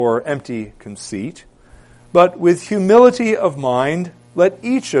or empty conceit, but with humility of mind, let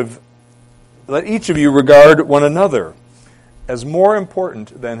each of you regard one another as more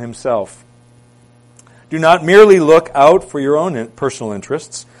important than himself. Do not merely look out for your own personal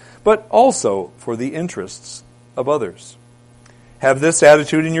interests, but also for the interests of others. Have this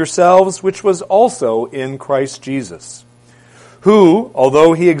attitude in yourselves, which was also in Christ Jesus, who,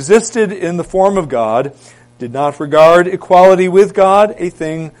 although he existed in the form of God, did not regard equality with God a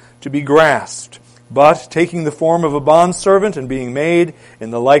thing to be grasped, but taking the form of a bondservant and being made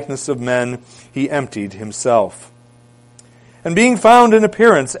in the likeness of men, he emptied himself. And being found in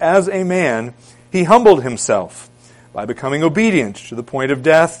appearance as a man, he humbled himself by becoming obedient to the point of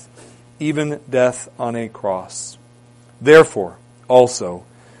death, even death on a cross. Therefore, also,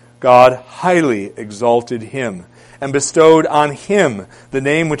 God highly exalted him and bestowed on him the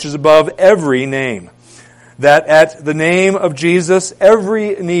name which is above every name, that at the name of Jesus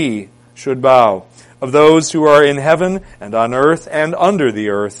every knee should bow, of those who are in heaven and on earth and under the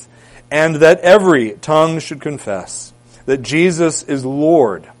earth, and that every tongue should confess that Jesus is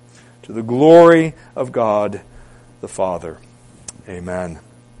Lord, to the glory of God the Father. Amen.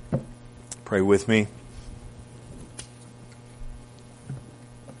 Pray with me.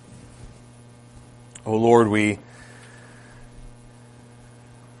 O Lord, we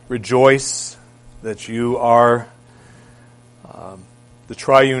rejoice that you are the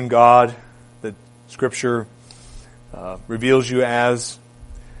triune God that Scripture reveals you as.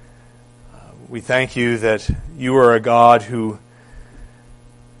 We thank you that you are a God who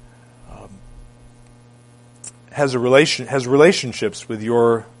has relationships with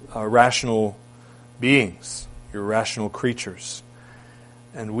your rational beings, your rational creatures.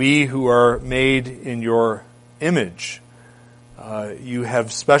 And we who are made in your image, you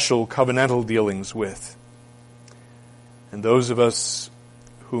have special covenantal dealings with. And those of us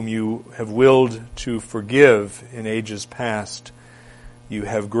whom you have willed to forgive in ages past, you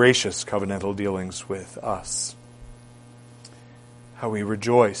have gracious covenantal dealings with us. How we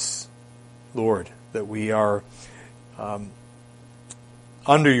rejoice, Lord, that we are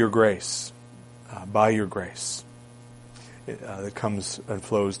under your grace, by your grace, that comes and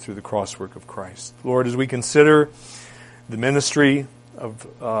flows through the crosswork of Christ. Lord, as we consider the ministry of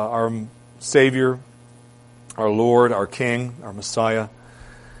our Savior, our Lord, our King, our Messiah,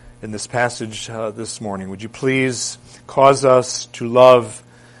 in this passage this morning, would you please cause us to love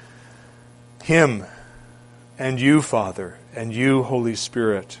him and you, Father, and you, Holy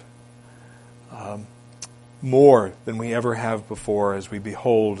Spirit, more than we ever have before as we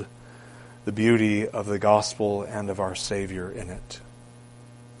behold the beauty of the gospel and of our Savior in it.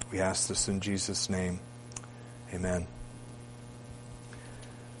 We ask this in Jesus' name. Amen.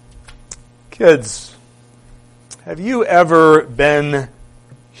 Kids, have you ever been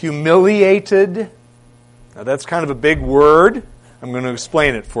humiliated? Now that's kind of a big word. I'm going to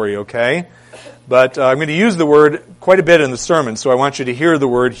explain it for you, okay? But I'm going to use the word quite a bit in the sermon, so I want you to hear the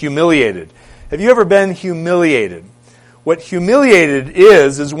word humiliated. Have you ever been humiliated? What humiliated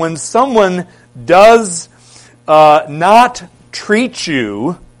is when someone does not treat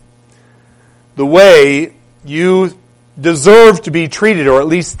you the way you deserve to be treated, or at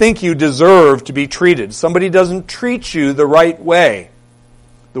least think you deserve to be treated. Somebody doesn't treat you the right way,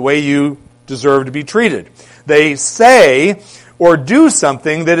 the way you deserve to be treated. They say or do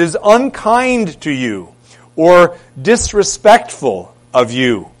something that is unkind to you or disrespectful of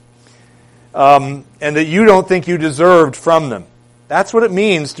you, and that you don't think you deserved from them. That's what it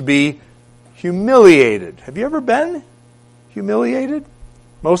means to be humiliated. Have you ever been humiliated?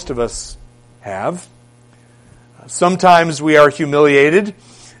 Most of us have. Sometimes we are humiliated.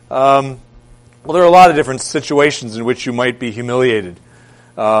 Well, there are a lot of different situations in which you might be humiliated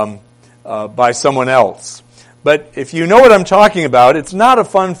by someone else. But if you know what I'm talking about, it's not a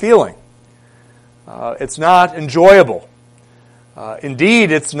fun feeling. It's not enjoyable.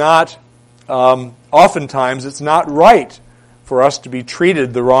 Indeed, it's not, oftentimes, it's not right for us to be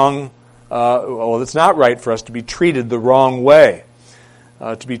treated the wrong, it's not right for us to be treated the wrong way,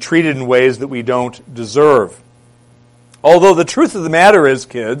 to be treated in ways that we don't deserve. Although the truth of the matter is,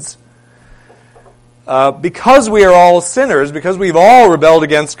 kids, because we are all sinners, because we've all rebelled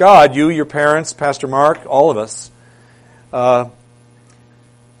against God, you, your parents, Pastor Mark, all of us,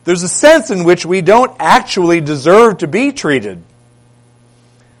 there's a sense in which we don't actually deserve to be treated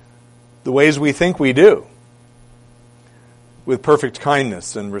the ways we think we do, with perfect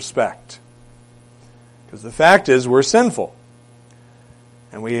kindness and respect. Because the fact is, we're sinful.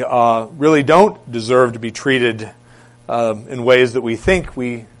 And we really don't deserve to be treated in ways that we think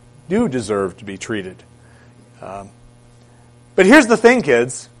we do deserve to be treated. But here's the thing,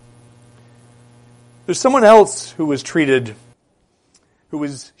 kids. There's someone else who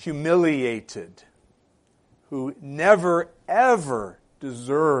was humiliated, who never, ever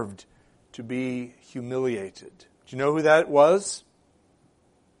deserved to be humiliated. Do you know who that was?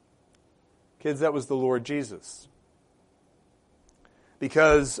 Kids, that was the Lord Jesus.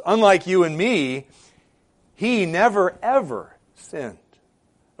 Because unlike you and me, He never, ever sinned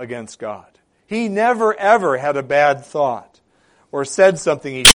against God. He never, ever had a bad thought or said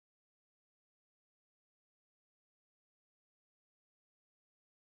something He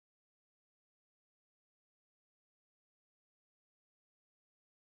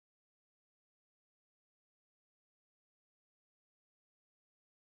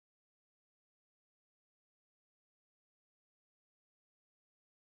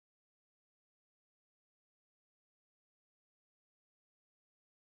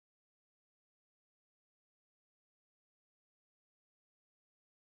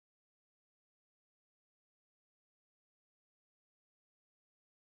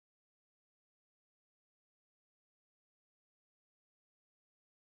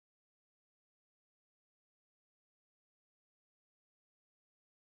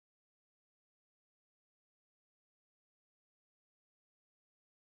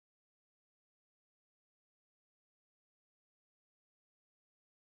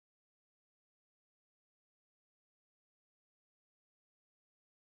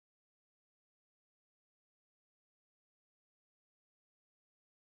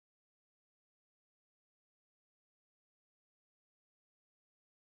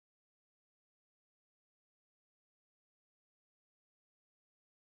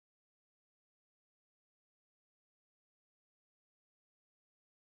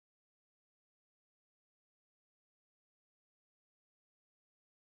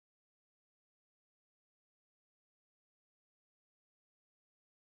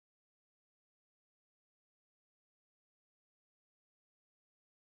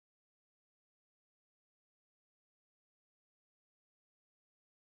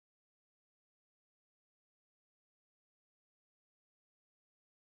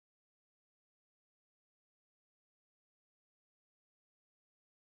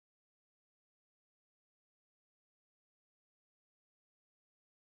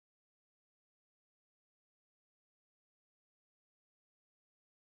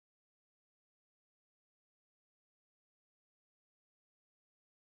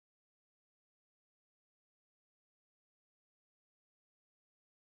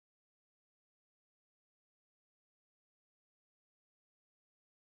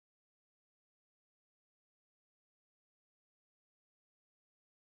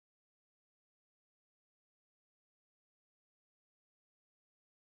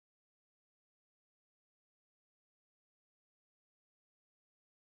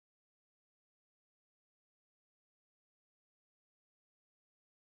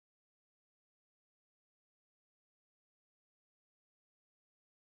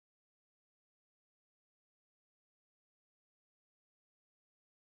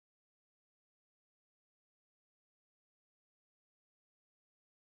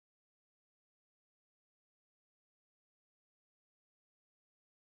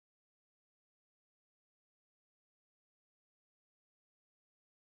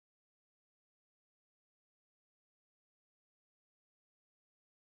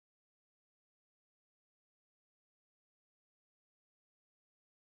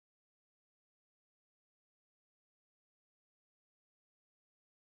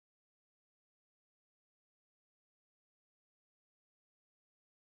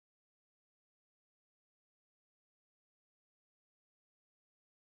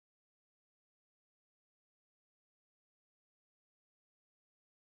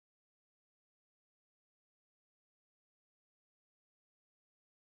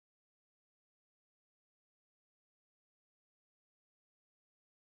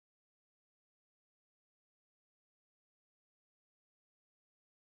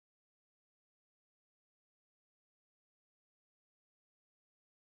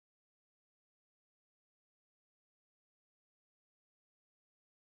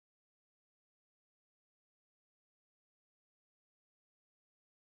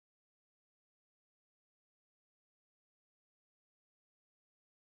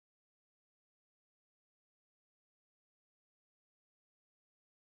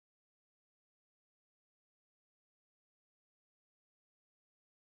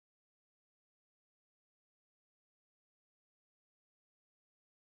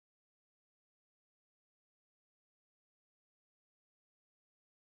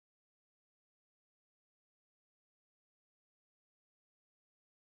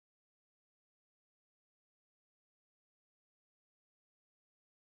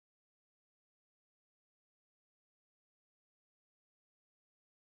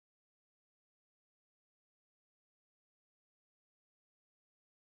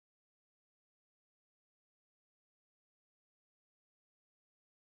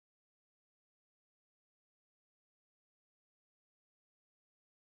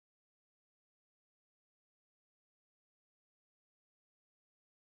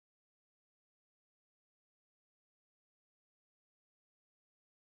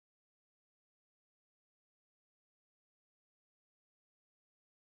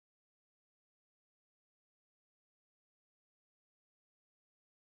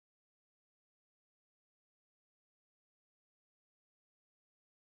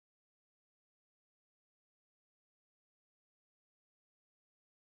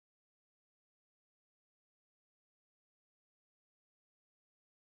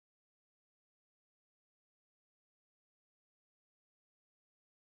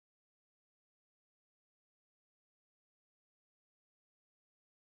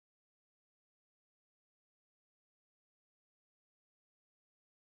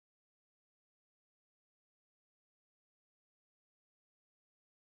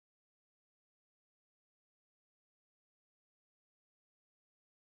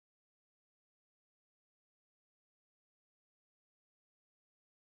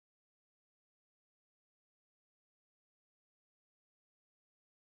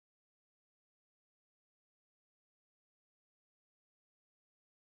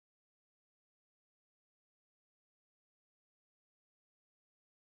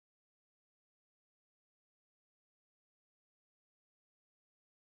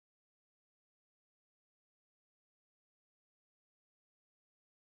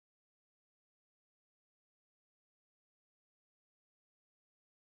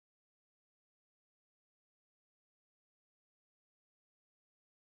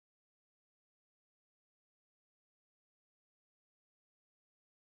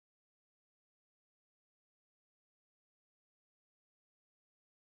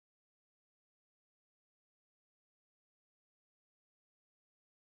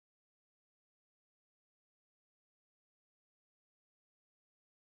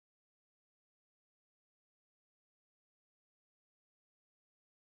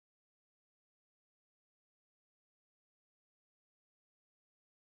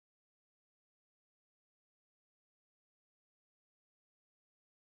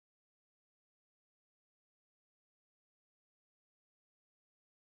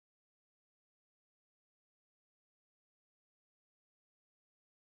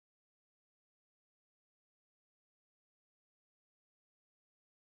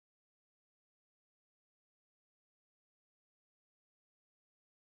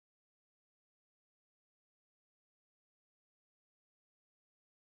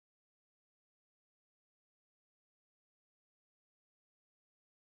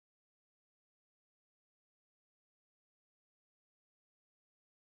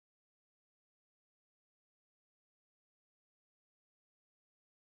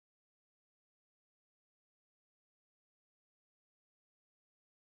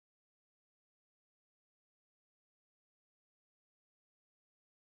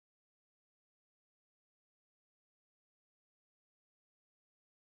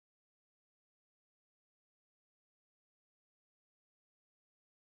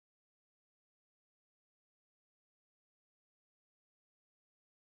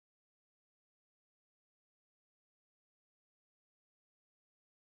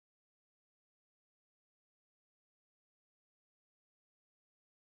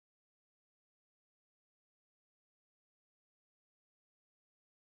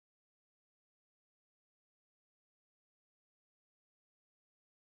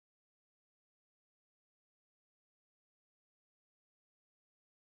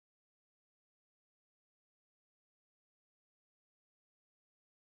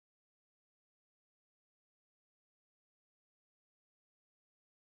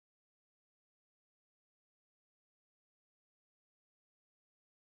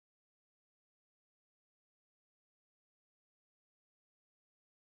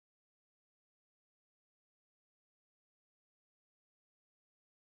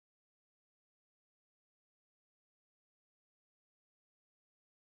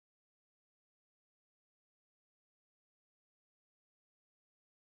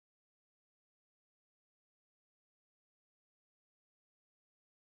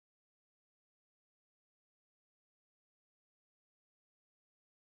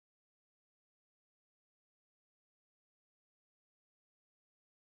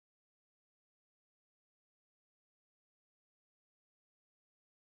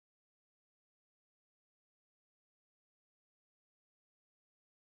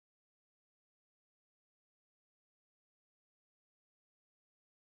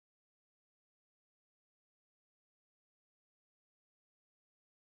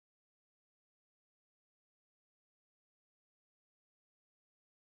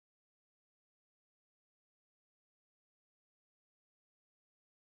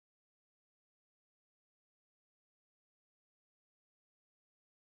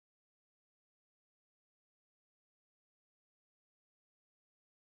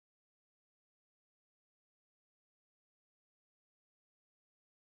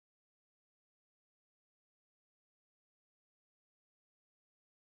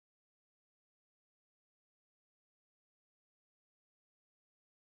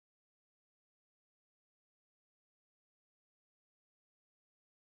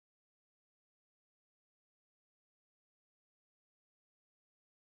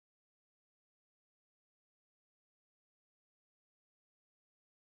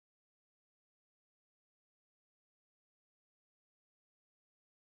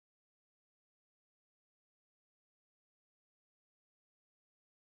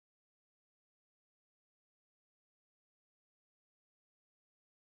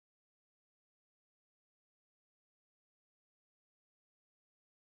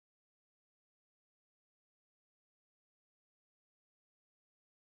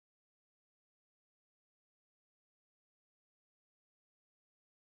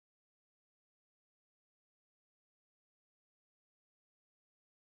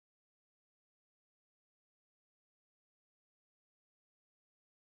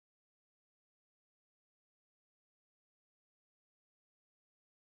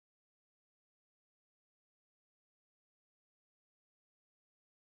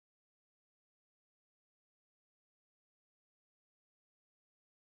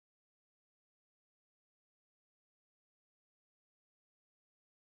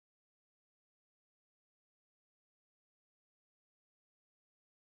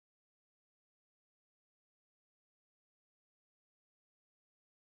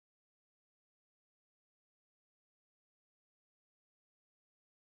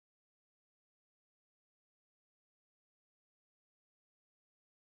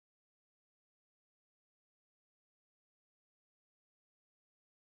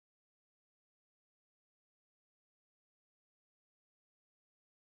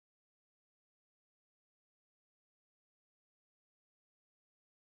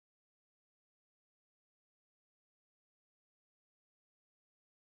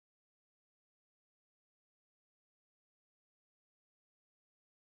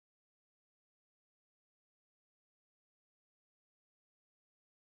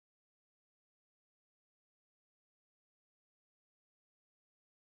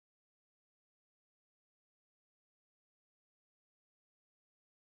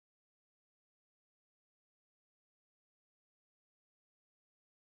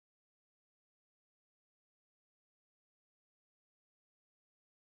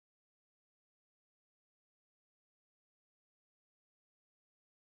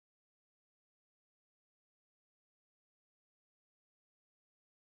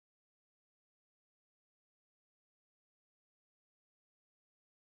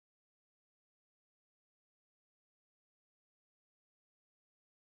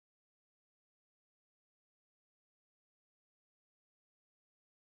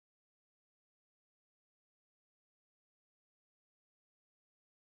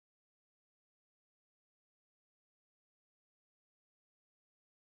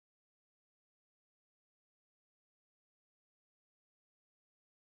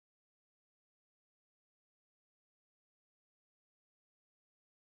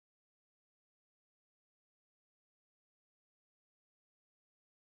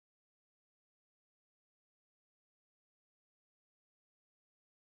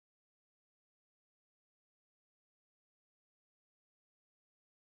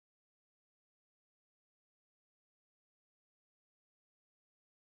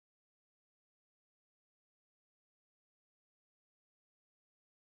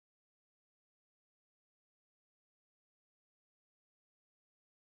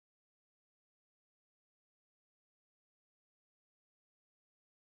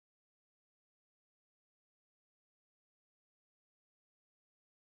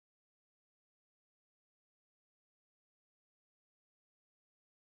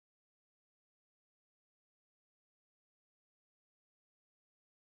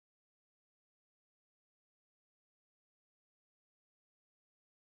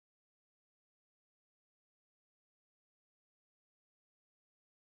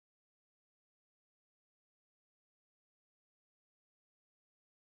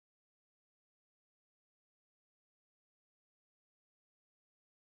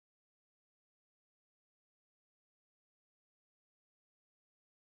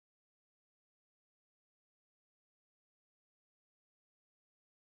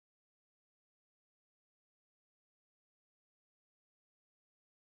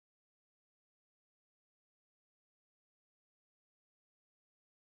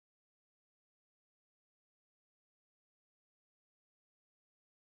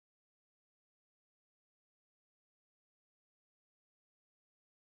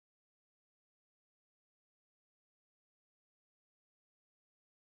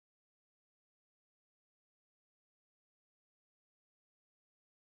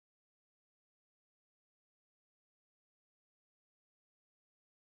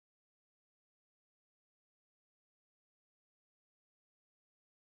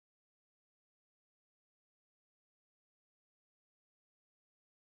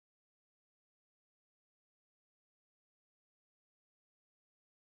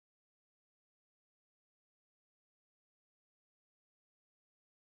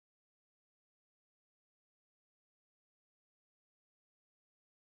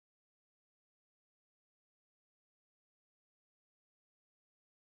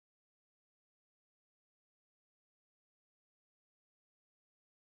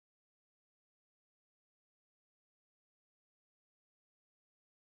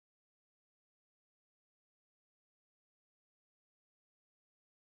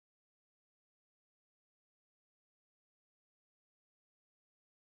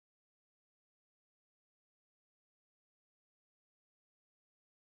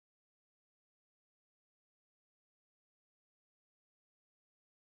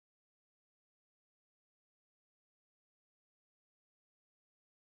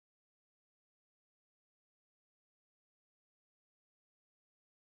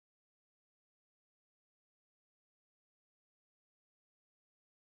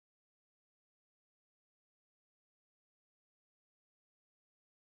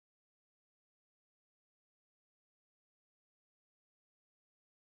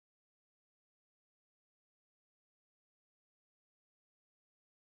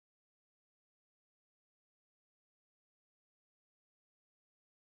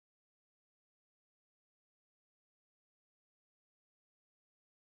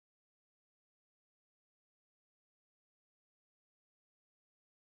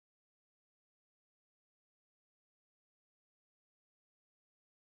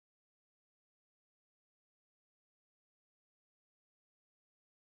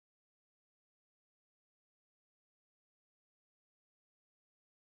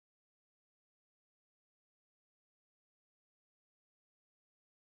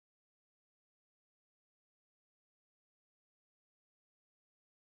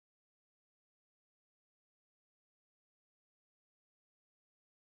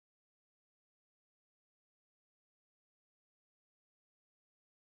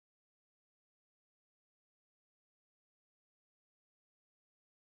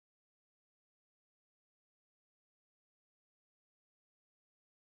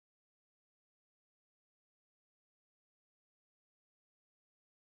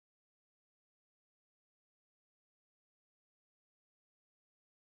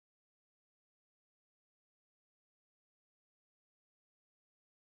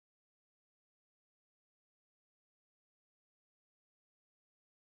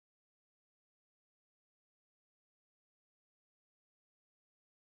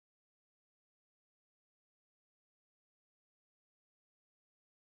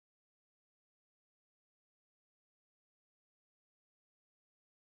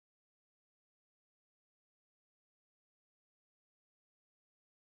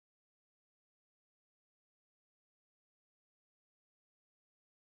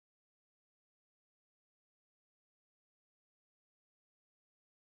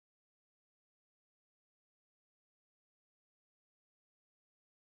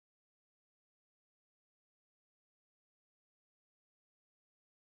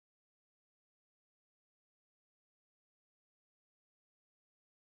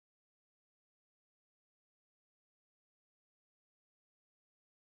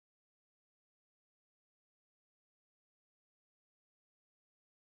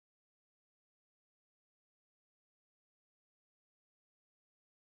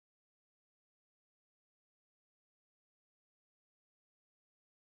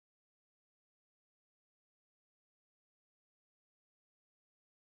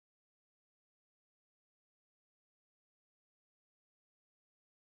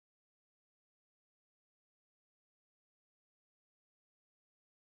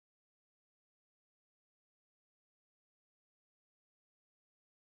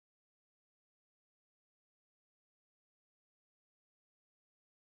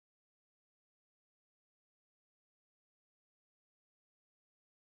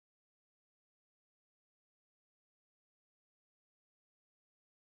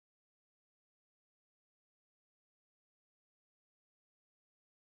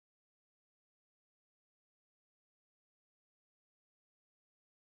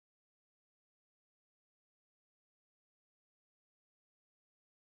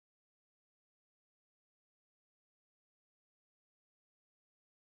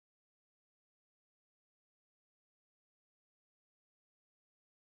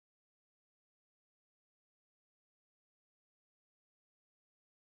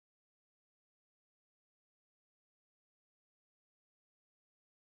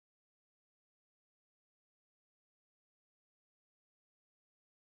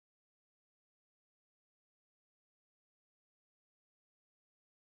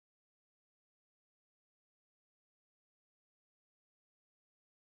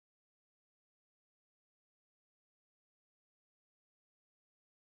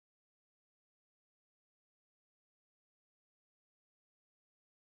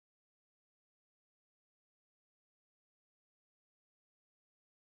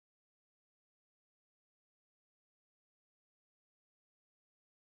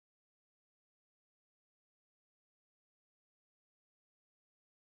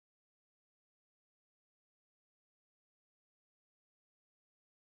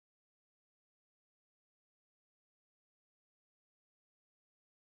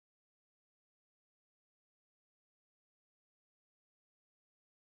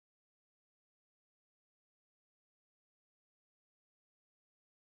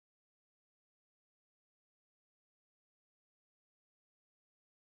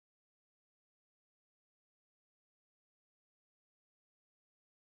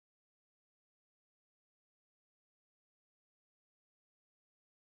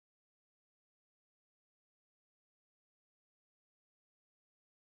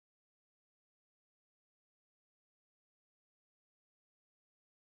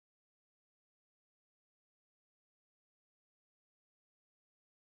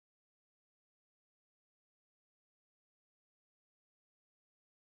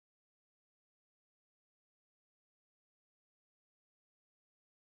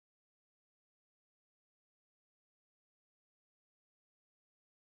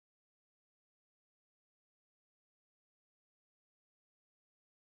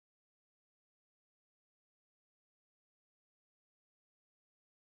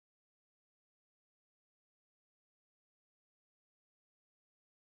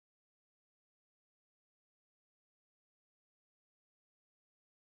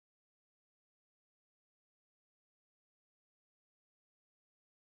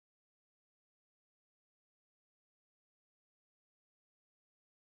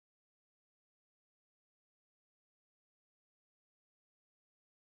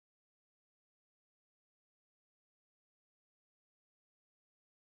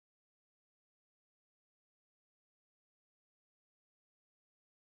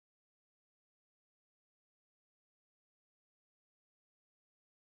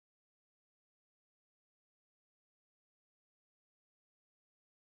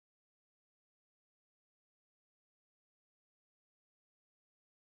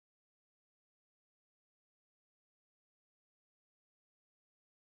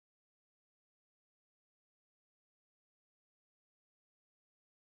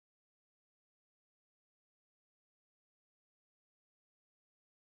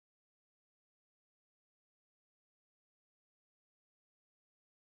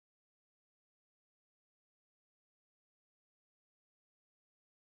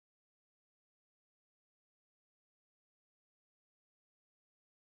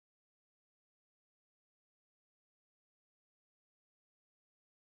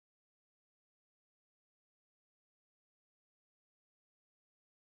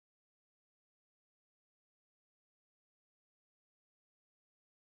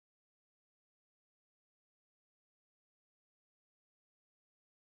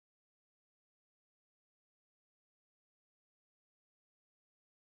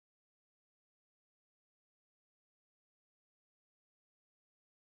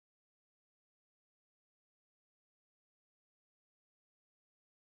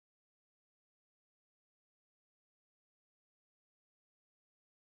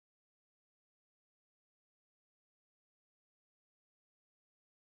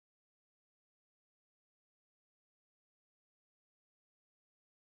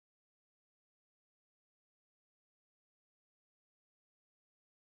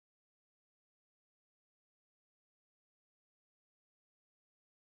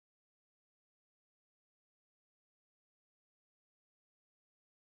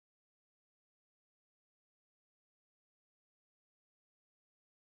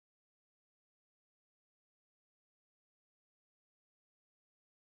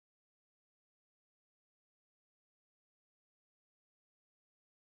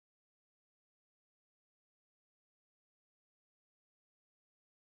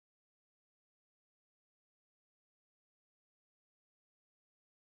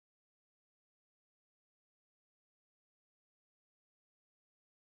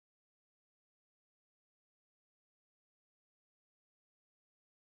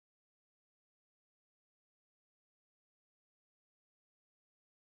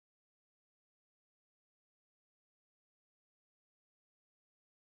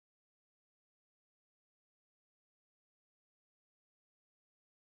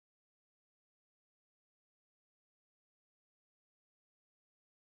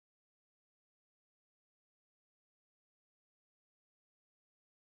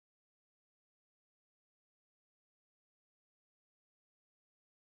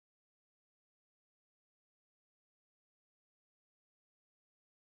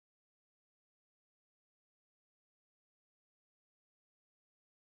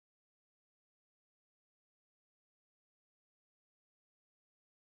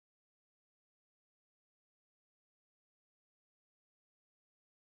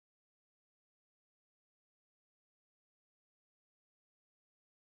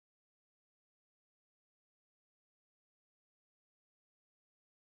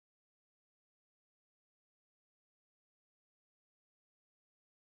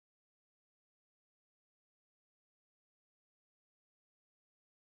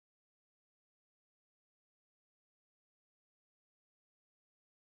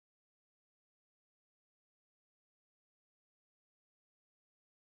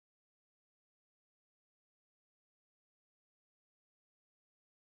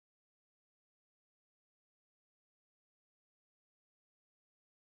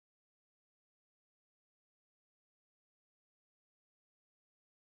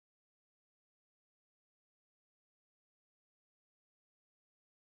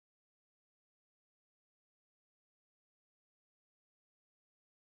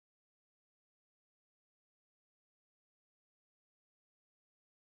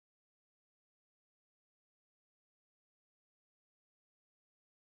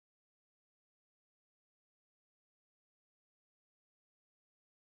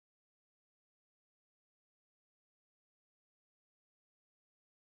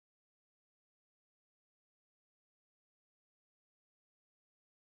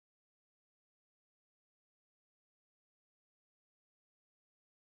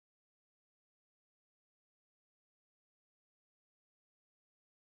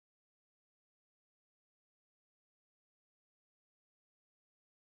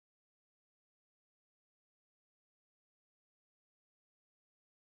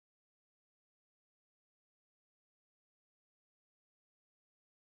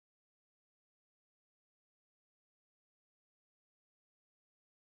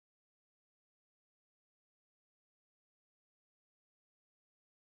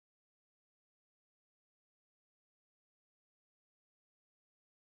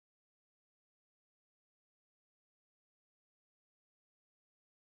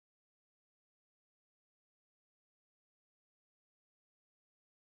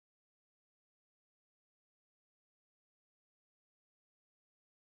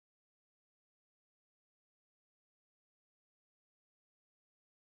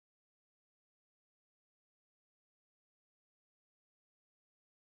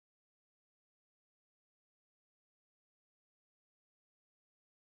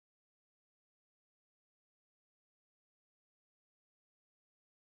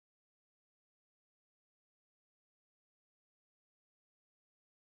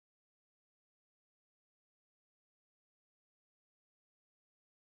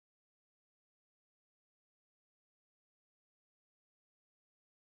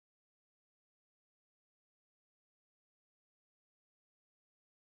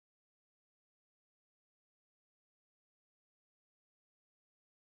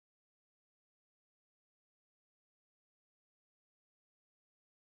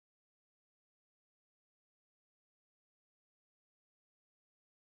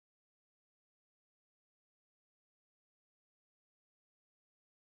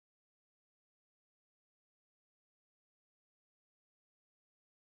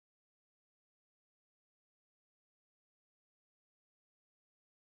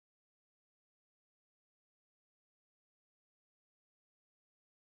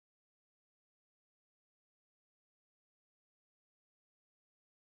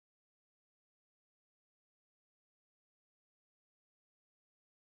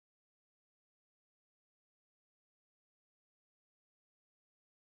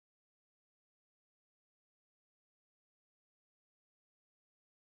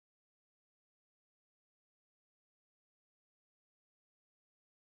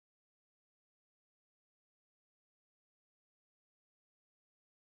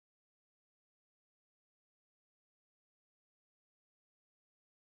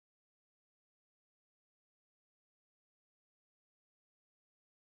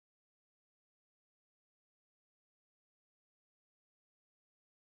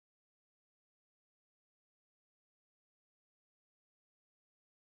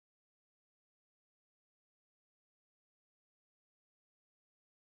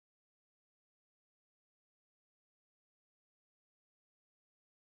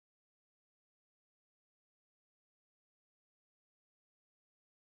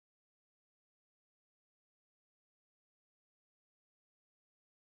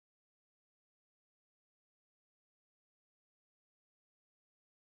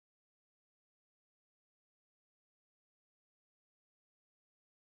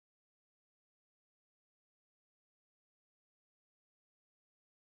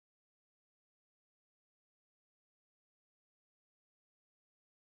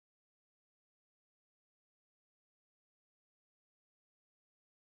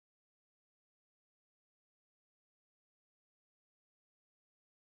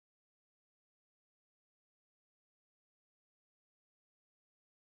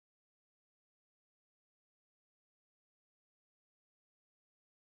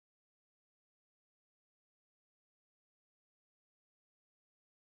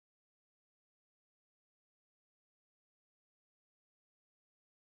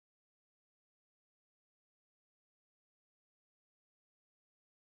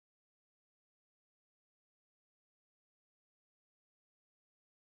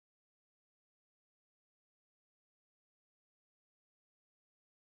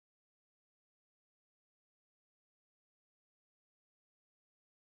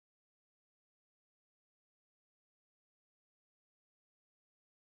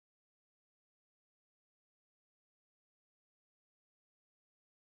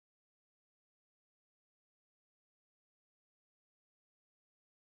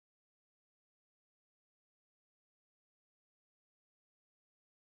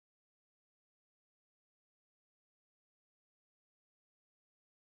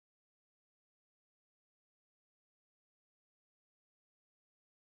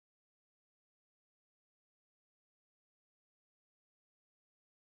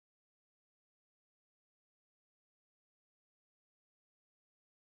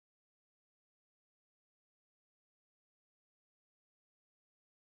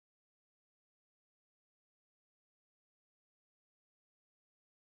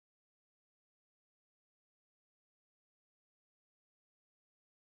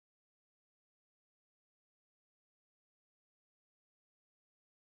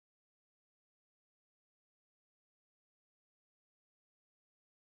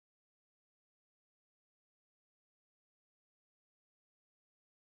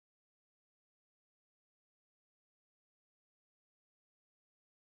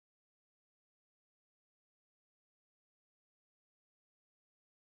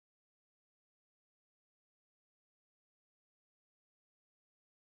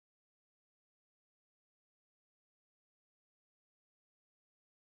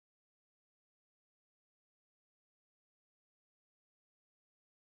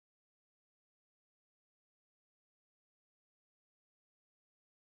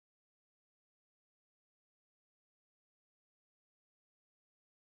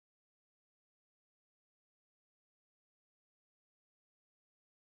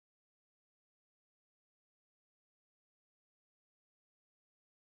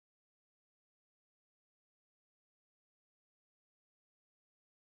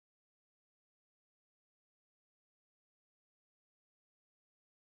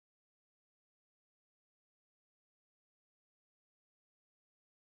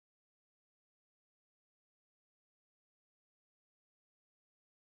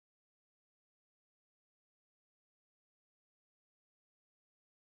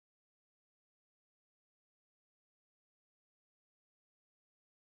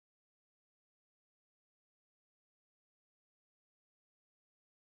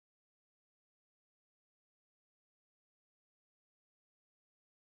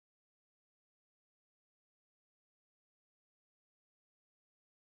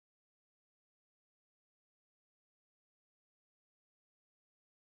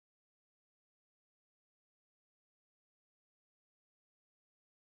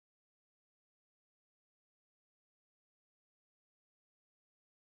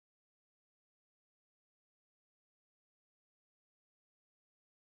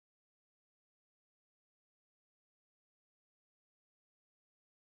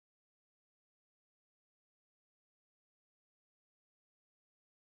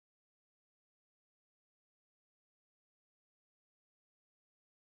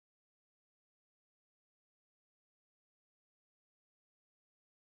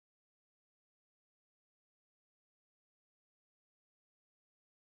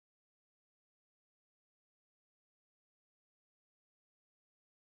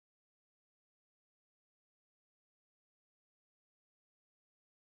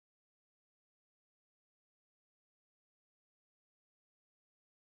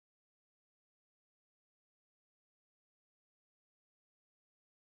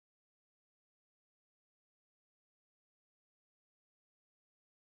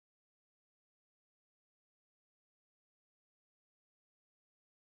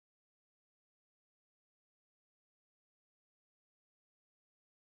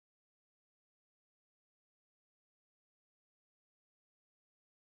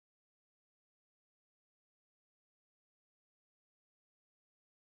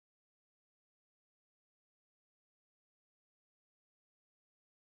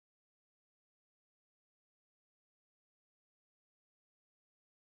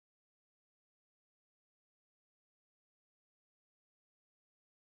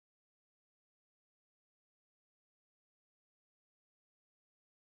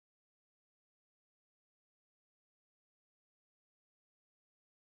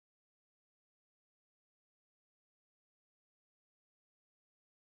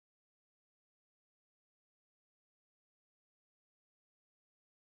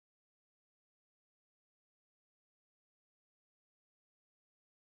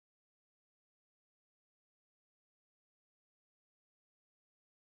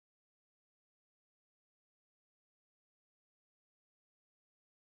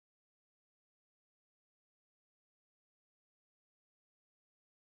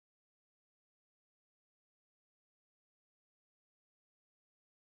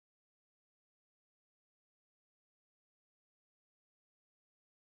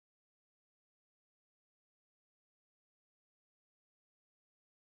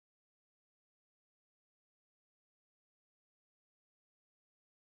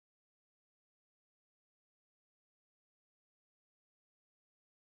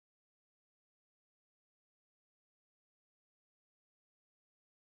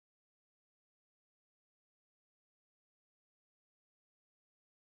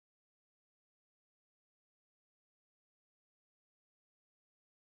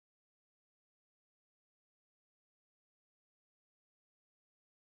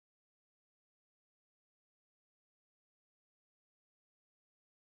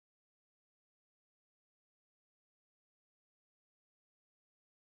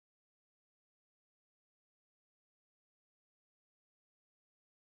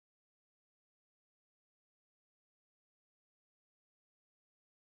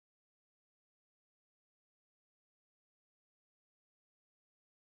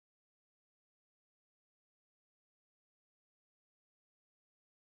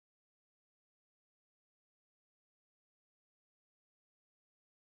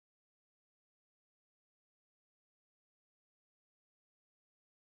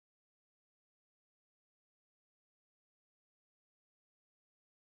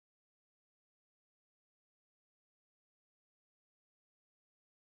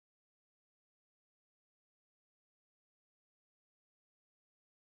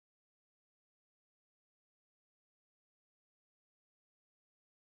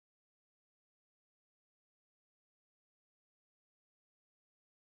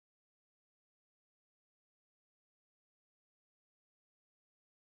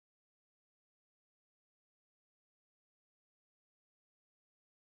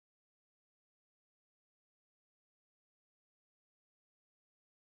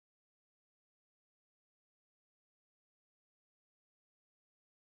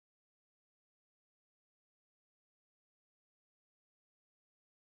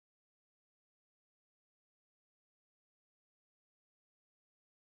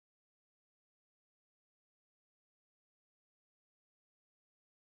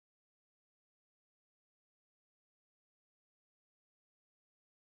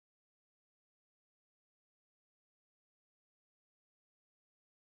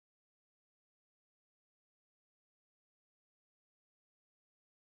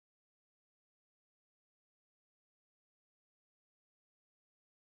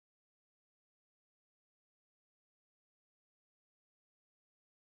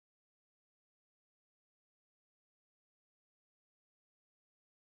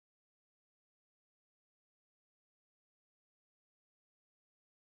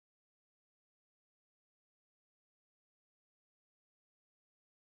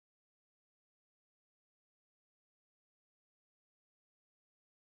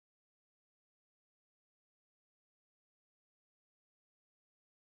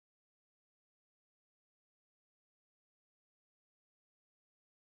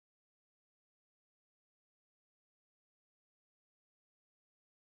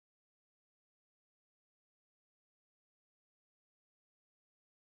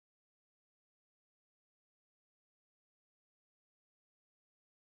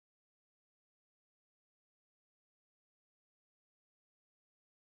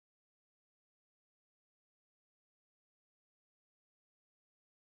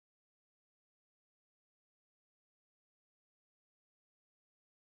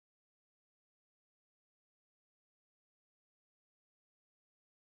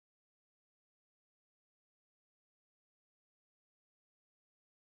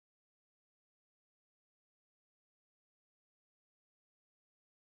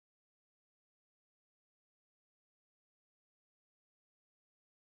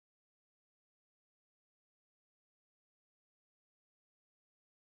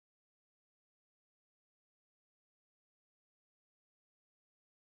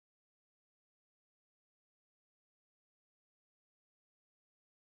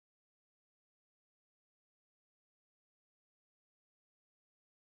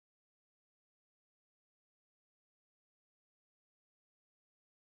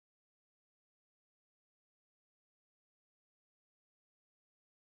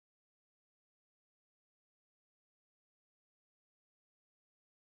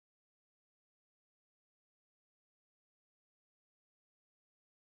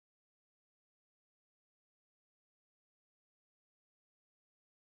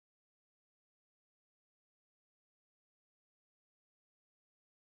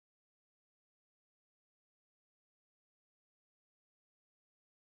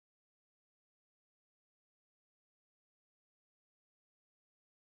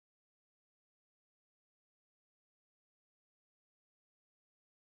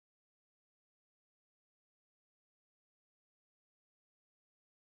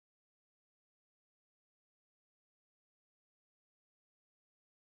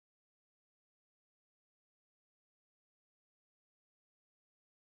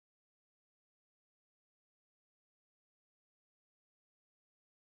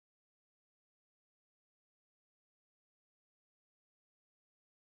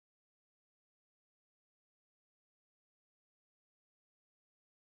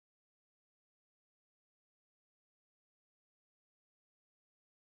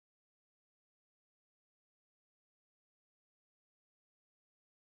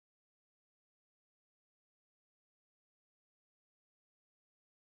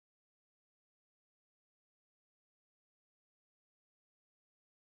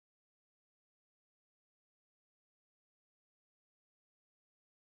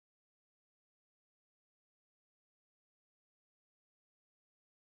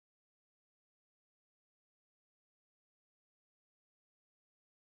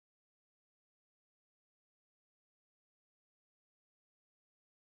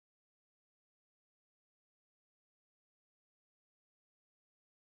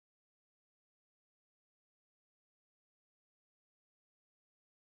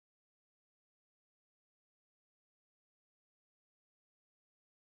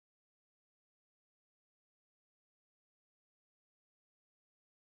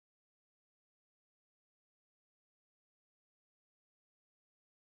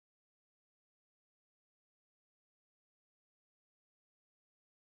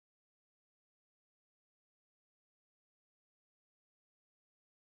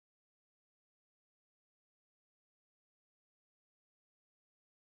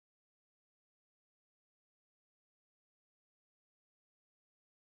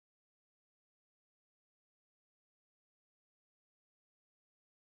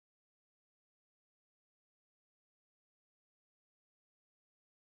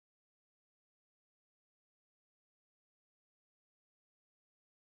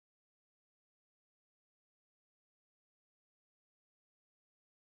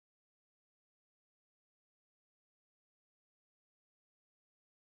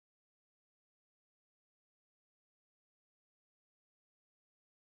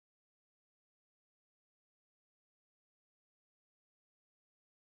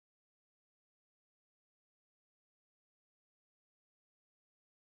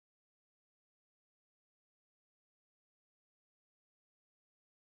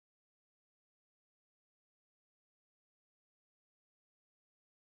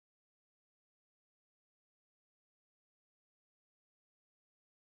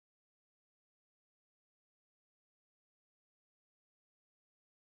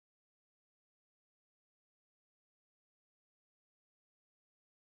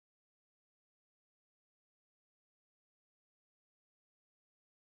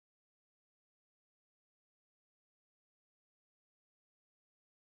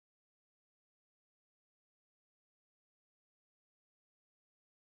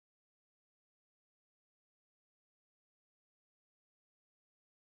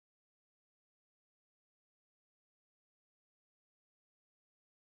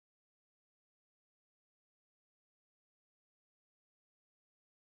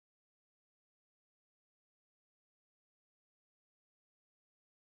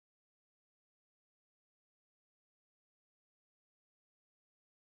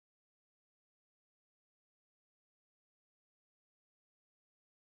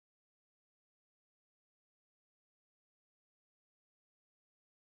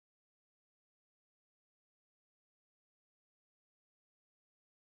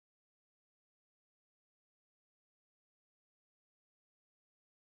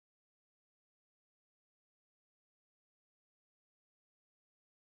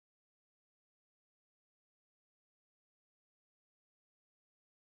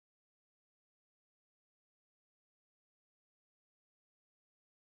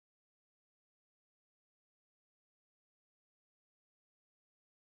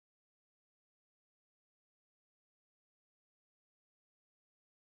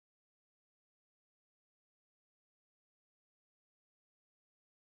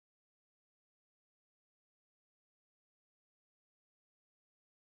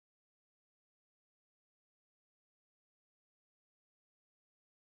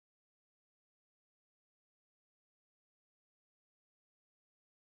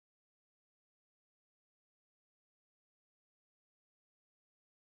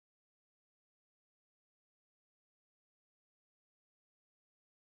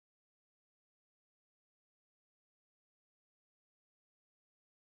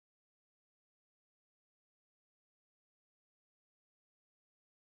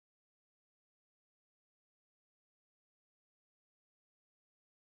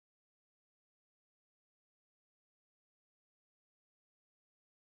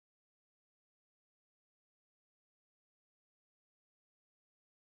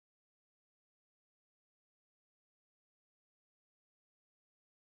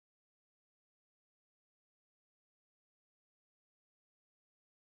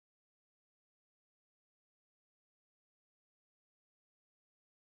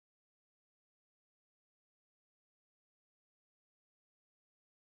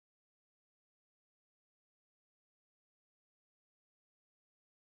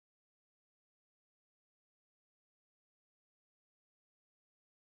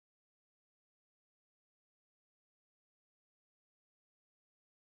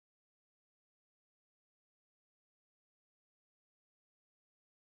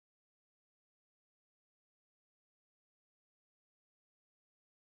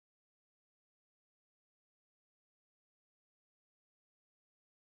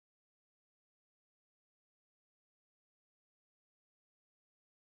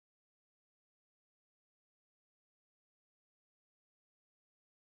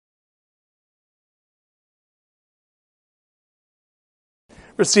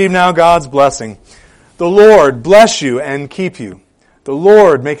Receive now God's blessing. The Lord bless you and keep you. The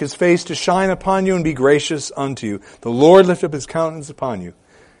Lord make his face to shine upon you and be gracious unto you. The Lord lift up his countenance upon you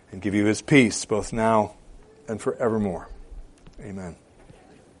and give you his peace, both now and forevermore. Amen.